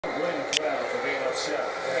set.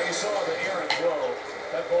 And you saw the Aaron throw.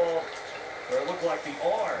 That ball, or it looked like the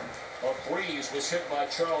arm of Breeze was hit by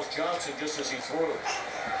Charles Johnson just as he threw.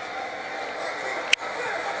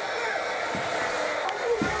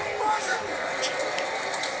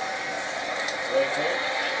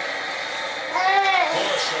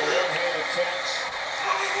 Bush, a one-handed catch.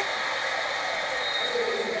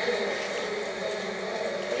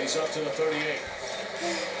 And he's up to the 38.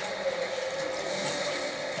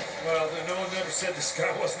 Well, no one ever said this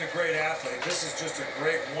guy wasn't a great athlete. This is just a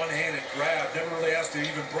great one-handed grab. Never really has to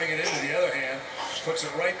even bring it into the other hand. Puts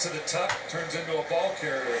it right to the tuck, turns into a ball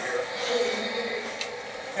carrier here.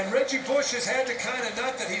 And Reggie Bush has had to kind of,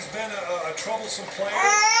 not that he's been a troublesome player,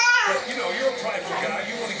 but, you know, you're a prideful guy.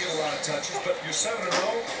 You want to get a lot of touches, but you're 7-0.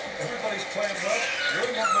 Everybody's playing rough.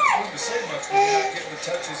 Really not much room to say much when you're not getting the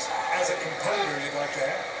touches as a competitor you'd like to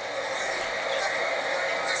have.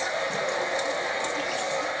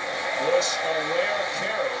 Bush, a rare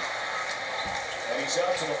carry, and he's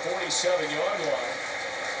out to the 47-yard line.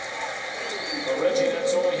 For Reggie,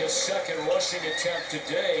 that's only his second rushing attempt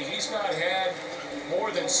today. He's not had more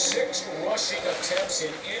than 6 rushing attempts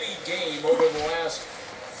in any game over the last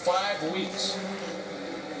 5 weeks.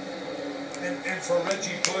 And for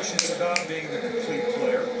Reggie Bush, it's about being the complete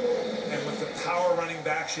player. And with the power running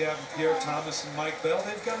backs you have in Pierre Thomas and Mike Bell,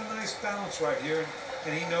 they've got a nice balance right here,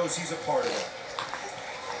 and he knows he's a part of it.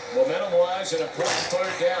 Momentum-wise, an important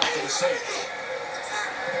third down for the Saints.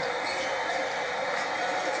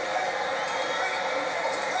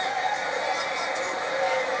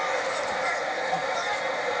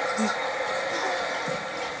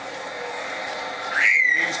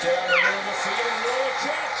 He's down the middle of the field. Roll a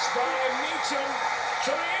catch by Meacham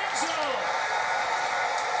to the end zone.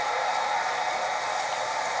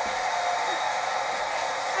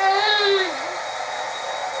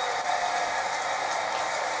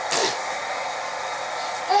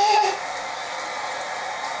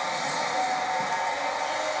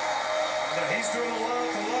 Now he's doing a lot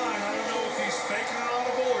at the line. I don't know if he's faking an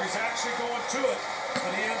audible or he's actually going to it.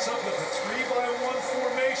 But he ends up with a 3-by-1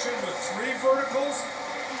 formation with 3 verticals.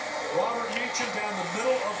 Robert Meacham down the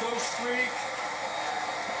middle of those 3.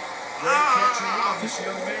 Great catching on this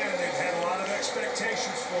young man. They've had a lot of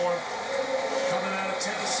expectations for him coming out of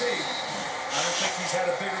Tennessee. I don't think he's had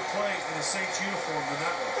a bigger play in a Saints uniform than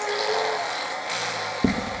that one.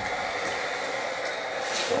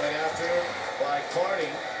 Going after by Carney.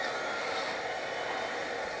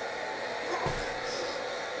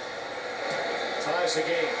 Ties the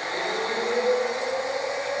game.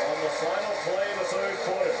 On the final play of the third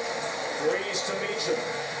quarter, Breeze to Meacham.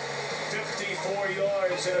 54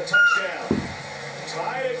 yards and a touchdown.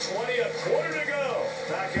 Tied at 20, a quarter to go.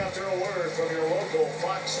 Back after a word from your local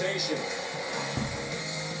Fox station.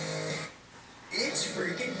 It's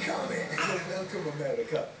freaking coming. Welcome,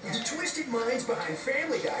 America. The twisted minds behind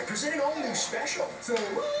Family Guy present an all-new special. So,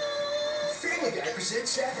 Family Guy presents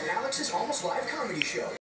Seth and Alex's Almost Live comedy show.